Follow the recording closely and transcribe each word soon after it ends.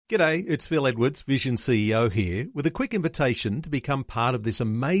G'day, it's Phil Edwards, Vision CEO here, with a quick invitation to become part of this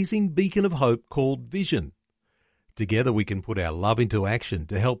amazing beacon of hope called Vision. Together we can put our love into action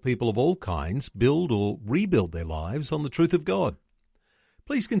to help people of all kinds build or rebuild their lives on the truth of God.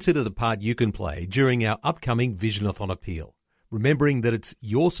 Please consider the part you can play during our upcoming Visionathon appeal, remembering that it's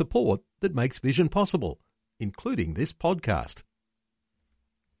your support that makes Vision possible, including this podcast.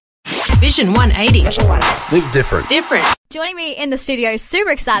 Vision 180. Live different. Different. Joining me in the studio, super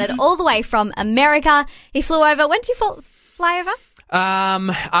excited, all the way from America. He flew over. When did you fly over?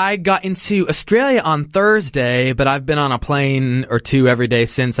 I got into Australia on Thursday, but I've been on a plane or two every day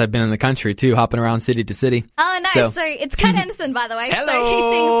since I've been in the country too, hopping around city to city. Oh, nice. So it's Kurt Anderson, by the way. Hello. So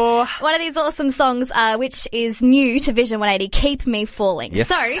he sings one of these awesome songs, which is new to Vision 180, Keep Me Falling. Yes.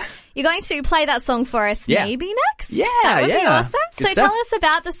 So you're going to play that song for us maybe next? Yeah, that would be awesome. Good so stuff. tell us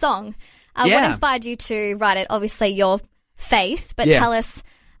about the song. What inspired you to write it? Obviously your faith, but tell us...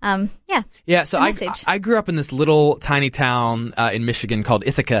 So I grew up in this little tiny town in Michigan called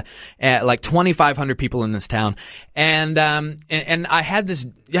Ithaca, like 2,500 people in this town, and I had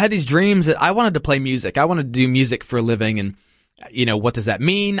these dreams that I wanted to play music. I wanted to do music for a living, and what does that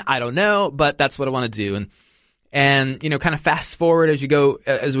mean? I don't know, but that's what I want to do. And kind of fast forward as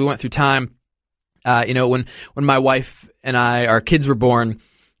we went through time, when my wife and our kids were born,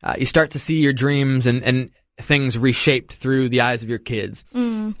 you start to see your dreams and things reshaped through the eyes of your kids.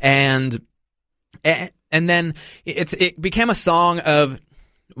 And then it became a song of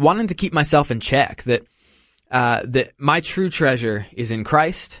wanting to keep myself in check, that my true treasure is in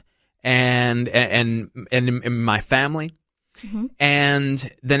Christ and in my family. Mm-hmm.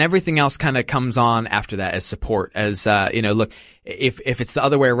 And then everything else kind of comes on after that as support, as look, if it's the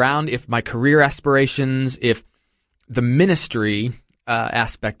other way around, if my career aspirations, if the ministry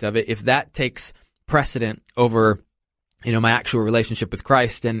aspect of it, if that takes precedent over my actual relationship with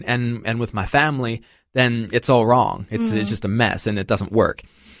Christ and with my family, then it's all wrong. It's just a mess and it doesn't work.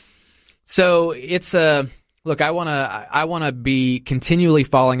 So it's look, I want to be continually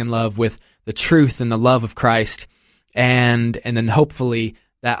falling in love with the truth and the love of Christ, and then hopefully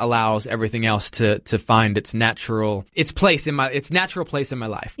that allows everything else to find its natural place in my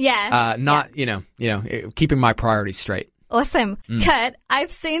life. Keeping my priorities straight. Awesome. Kurt,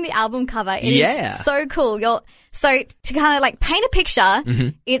 I've seen the album cover. It is so cool. So to kind of like paint a picture,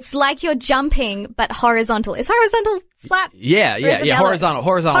 it's like you're jumping but horizontal. Is horizontal flat? Yeah. Horizontal.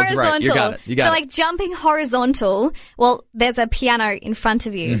 Horizontal's right. You got it. Like jumping horizontal. Well, there's a piano in front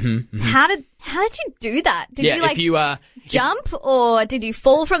of you. Mm-hmm. How did you do that? Did you jump, or did you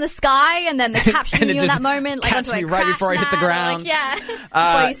fall from the sky and then they captured you in that moment, like onto a crash right before I hit the ground?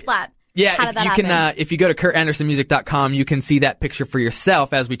 Before you splat. Yeah, if you go to KurtAndersonMusic.com, you can see that picture for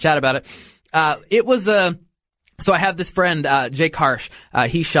yourself as we chat about it. It was so I have this friend, Jake Harsh.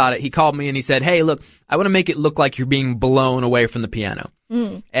 He shot it. He called me and he said, "Hey, look, I want to make it look like you're being blown away from the piano."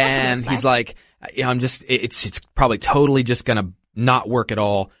 And he's like, it's probably totally just gonna not work at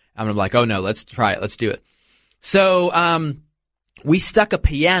all. I'm like, "Oh no, let's try it. Let's do it." So we stuck a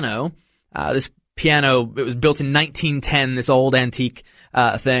piano. This piano, it was built in 1910. This old antique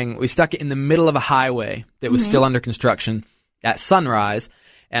thing. We stuck it in the middle of a highway that was still under construction at sunrise.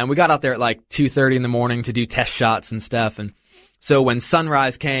 And we got out there at like 2:30 in the morning to do test shots and stuff. And so when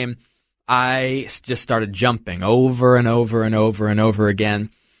sunrise came, I just started jumping over and over and over and over again.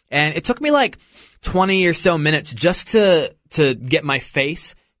 And it took me like 20 or so minutes just to get my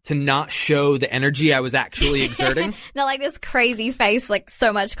face to not show the energy I was actually exerting. Not like this crazy face, like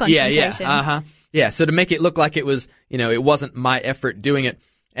so much concentration. Yeah, so to make it look like it was, it wasn't my effort doing it.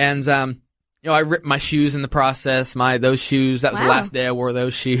 And, I ripped my shoes in the process, those shoes. That was the last day I wore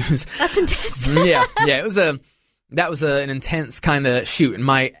those shoes. That's intense. That was an intense kind of shoot.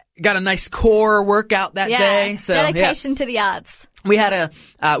 And got a nice core workout that day. So dedication to the arts. We had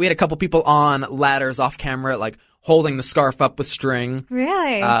a couple people on ladders off camera, like holding the scarf up with string.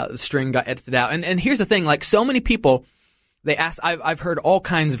 Really? The string got edited out. And here's the thing, like so many people, they ask. I've heard all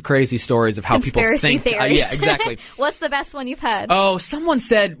kinds of crazy stories of how people think. Conspiracy theories. Yeah, exactly. What's the best one you've heard? Oh, someone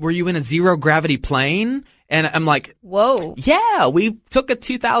said, "Were you in a zero gravity plane?" And I'm like, "Whoa, yeah, we took a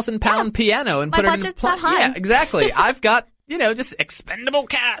 2,000-pound piano and put it in budget's that high." Yeah, exactly. I've got just expendable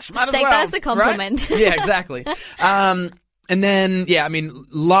cash. Might as well. Take that as a compliment. Right? Yeah, exactly. And then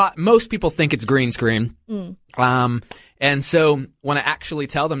most people think it's green screen. And so when I actually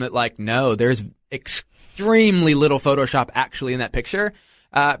tell them that, like, no, there's extremely little Photoshop actually in that picture,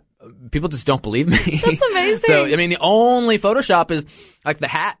 people just don't believe me. That's amazing. So, the only Photoshop is like the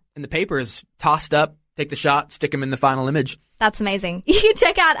hat and the paper is tossed up take the shot, stick them in the final image. That's amazing. You can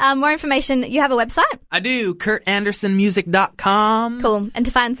check out more information. You have a website? I do, kurtandersonmusic.com. Cool. And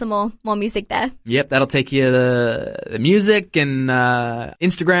to find some more music there. Yep, that'll take you to the music and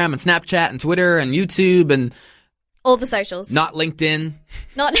Instagram and Snapchat and Twitter and YouTube and all the socials. Not LinkedIn.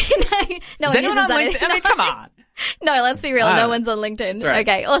 No Is anyone on LinkedIn? I mean, come on. No, let's be real. No one's on LinkedIn. Right.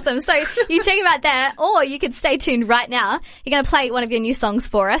 Okay, awesome. So you check him out there, or you could stay tuned right now. You're going to play one of your new songs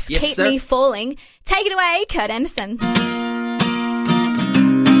for us. Yes, Keep sir. Me Falling. Take it away, Kurt Anderson.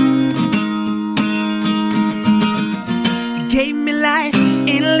 You gave me life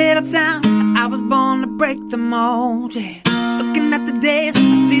in a little town. I was born to break the mold, yeah. Looking at the days,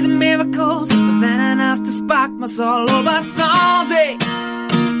 I see the miracles, but then enough to spark my soul. Oh, but some days,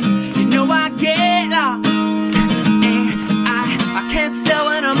 you know I get lost. I can't tell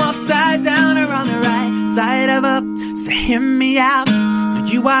when I'm upside down or on the right side of up. So hear me out.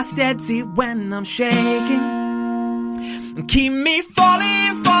 You are steady when I'm shaking. Keep me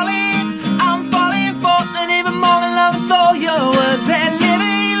falling, falling. I'm falling, falling even more in love with all your words. They're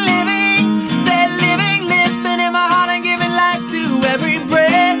living, living. They're living, living in my heart and giving life to every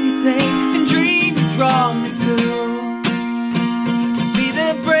breath you take and dream you draw me to. To be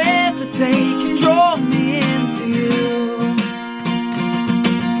the breath I take and draw me into you.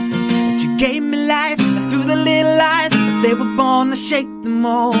 Gave me life through the little eyes. They were born to shake the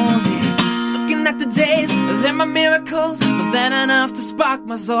mold, yeah. Looking at the days, they're my miracles, but then enough to spark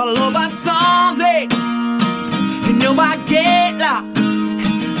my soul. Oh, by some days, you know I get lost,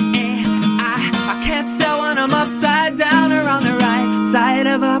 and I can't tell when I'm upside down or on the right side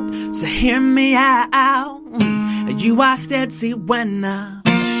of up. So hear me out. You are steady when I'm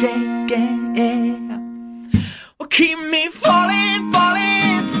shaking. Well, keep me falling,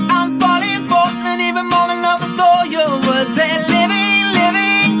 falling. I'm falling, falling even more in love with all your words. They're living,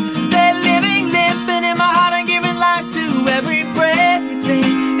 living. They're living, living in my heart and giving life to every breath you take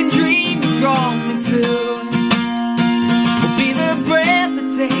and dream you draw me to. Will be the breath I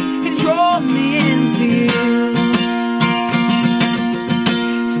take and draw me into you.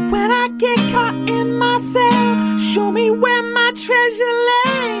 So when I get caught in myself, show me where my treasure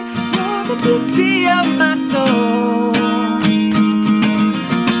lay. You're the beauty of my soul.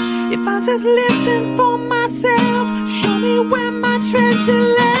 If I'm just living for myself, show me where my treasure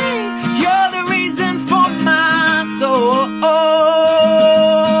lay. You're the reason for my soul.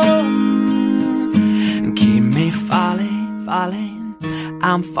 And keep me falling, falling.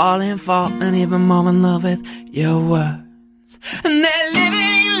 I'm falling, falling even more in love with your words. And they're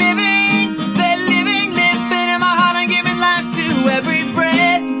living, living. They're living, living in my heart and giving life to every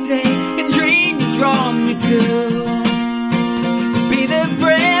breath you take and dream you draw me to.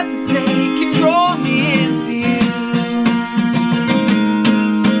 Draw me into you.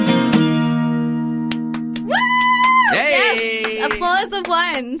 Woo! Hey! Yes! Applause of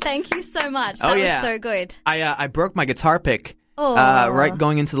one. Thank you so much. That was so good. I broke my guitar pick. Right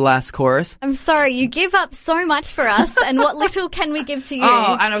going into the last chorus. I'm sorry, you give up so much for us, and what little can we give to you?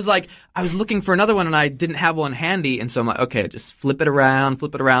 Oh, and I was looking for another one, and I didn't have one handy, and so I'm like, okay, just flip it around,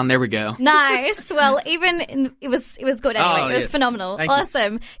 there we go. Nice. Well, it was good anyway. It was phenomenal.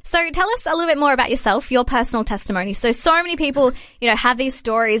 Awesome. So tell us a little bit more about yourself, your personal testimony. So many people, have these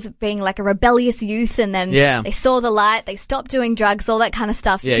stories of being like a rebellious youth, and then they saw the light, they stopped doing drugs, all that kind of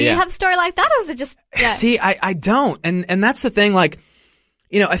stuff. Do you have a story like that, or is it just... Yeah. See, I don't, and that's the thing. Like,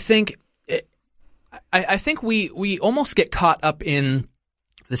 I think we almost get caught up in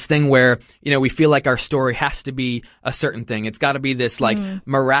this thing where we feel like our story has to be a certain thing. It's got to be this like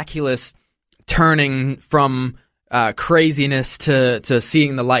miraculous turning from craziness to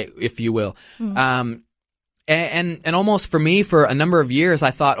seeing the light, if you will. And almost for me, for a number of years,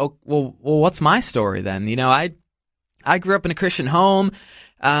 I thought, oh, well, what's my story then? I grew up in a Christian home.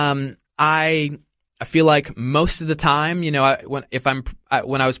 I feel like most of the time,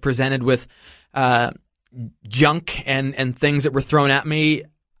 when I was presented with junk and things that were thrown at me,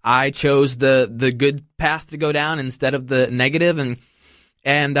 I chose the good path to go down instead of the negative, and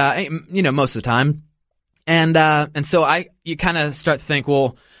most of the time, and so you kind of start to think,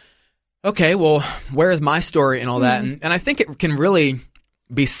 well, okay, well, where is my story and all that, and I think it can really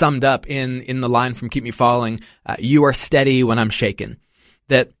be summed up in the line from Keep Me Falling, you are steady when I'm shaken.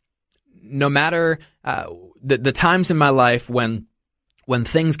 That no matter the times in my life when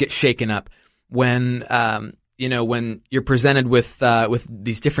things get shaken up, when when you're presented with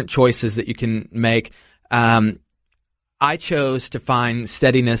these different choices that you can make, I chose to find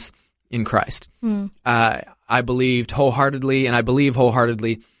steadiness in Christ. I believed wholeheartedly, and I believe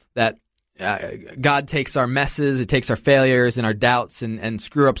wholeheartedly that God takes our messes, He takes our failures and our doubts and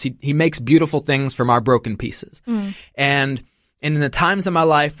screw-ups. He makes beautiful things from our broken pieces. And in the times of my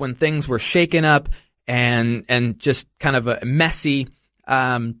life when things were shaken up and just kind of messy,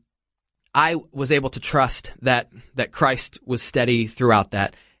 I was able to trust that Christ was steady throughout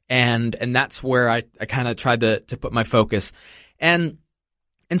that. And that's where I kind of tried to put my focus. And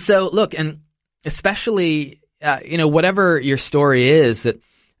so, look, and especially, whatever your story is, that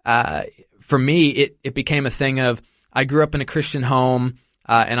for me, it became a thing of, I grew up in a Christian home,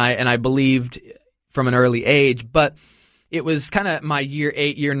 and I believed from an early age, but it was kind of my year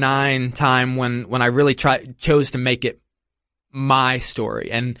 8, year 9 time when I really chose to make it my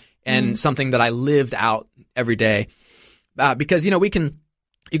story and something that I lived out every day. Because, you can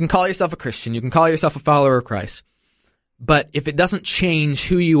call yourself a Christian, you can call yourself a follower of Christ, but if it doesn't change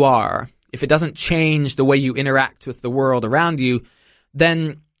who you are, if it doesn't change the way you interact with the world around you,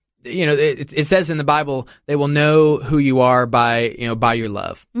 then, it says in the Bible, they will know who you are by your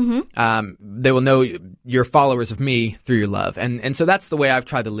love. They will know you're followers of me through your love. And so that's the way I've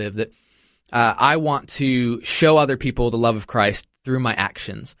tried to live, that I want to show other people the love of Christ through my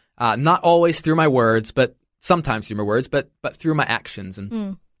actions. Not always through my words, but sometimes through my words, but through my actions.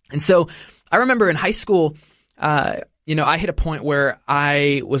 And so I remember in high school, I hit a point where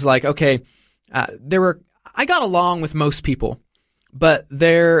I was like, okay, I got along with most people, but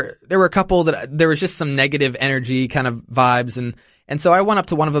there were a couple that there was just some negative energy kind of vibes. And so I went up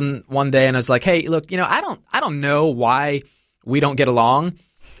to one of them one day and I was like, hey, look, I don't know why we don't get along.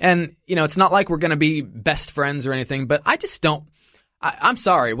 And, it's not like we're going to be best friends or anything, but I just don't, I'm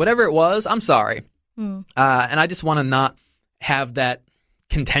sorry. Whatever it was, I'm sorry. And I just want to not have that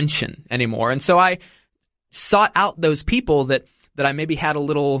contention anymore. And so I sought out those people that I maybe had a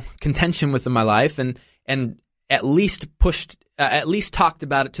little contention with in my life and at least talked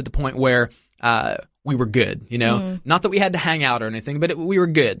about it to the point where we were good, not that we had to hang out or anything, but we were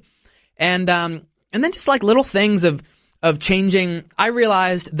good. And then just like little things of changing, I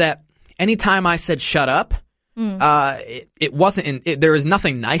realized that anytime I said shut up, it wasn't there was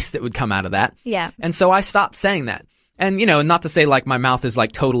nothing nice that would come out of that. Yeah. And so I stopped saying that. And, not to say like my mouth is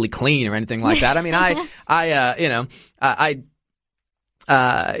like totally clean or anything like that. I mean,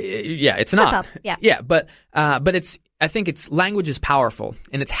 it's not. Yeah. But I think language is powerful,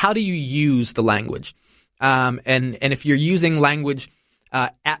 and it's how do you use the language? And if you're using language,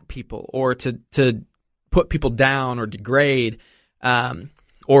 at people or to put people down or degrade,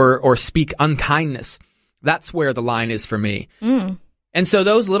 or speak unkindness, that's where the line is for me. And so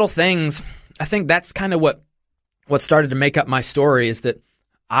those little things, I think that's kind of what started to make up my story, is that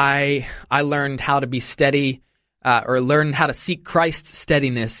I learned how to be steady, or learned how to seek Christ's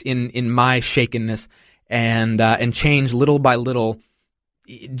steadiness in my shakenness, and change little by little,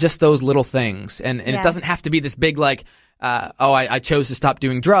 just those little things. And it doesn't have to be this big like, I chose to stop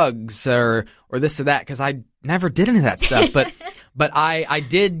doing drugs or this or that, because I never did any of that stuff. But I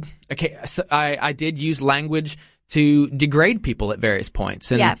did. Okay, so I did use language to degrade people at various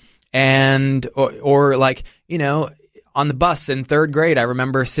points, and or like on the bus in 3rd grade, I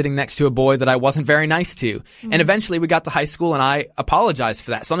remember sitting next to a boy that I wasn't very nice to, and eventually we got to high school, and I apologized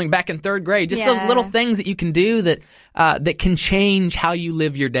for that. Something back in 3rd grade, just those little things that you can do that can change how you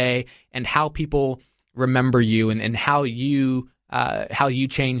live your day and how people remember you, and how you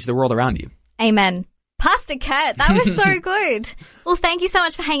change the world around you. Amen. Pastor Kurt, that was so good. Well, thank you so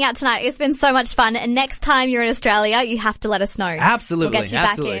much for hanging out tonight. It's been so much fun. And next time you're in Australia, you have to let us know. Absolutely. We'll get you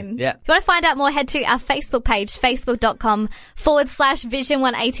back in. Yeah. If you want to find out more, head to our Facebook page,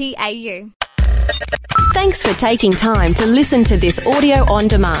 facebook.com/Vision180AU. Thanks for taking time to listen to this audio on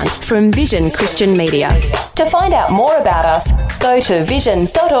demand from Vision Christian Media. To find out more about us, go to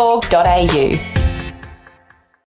vision.org.au.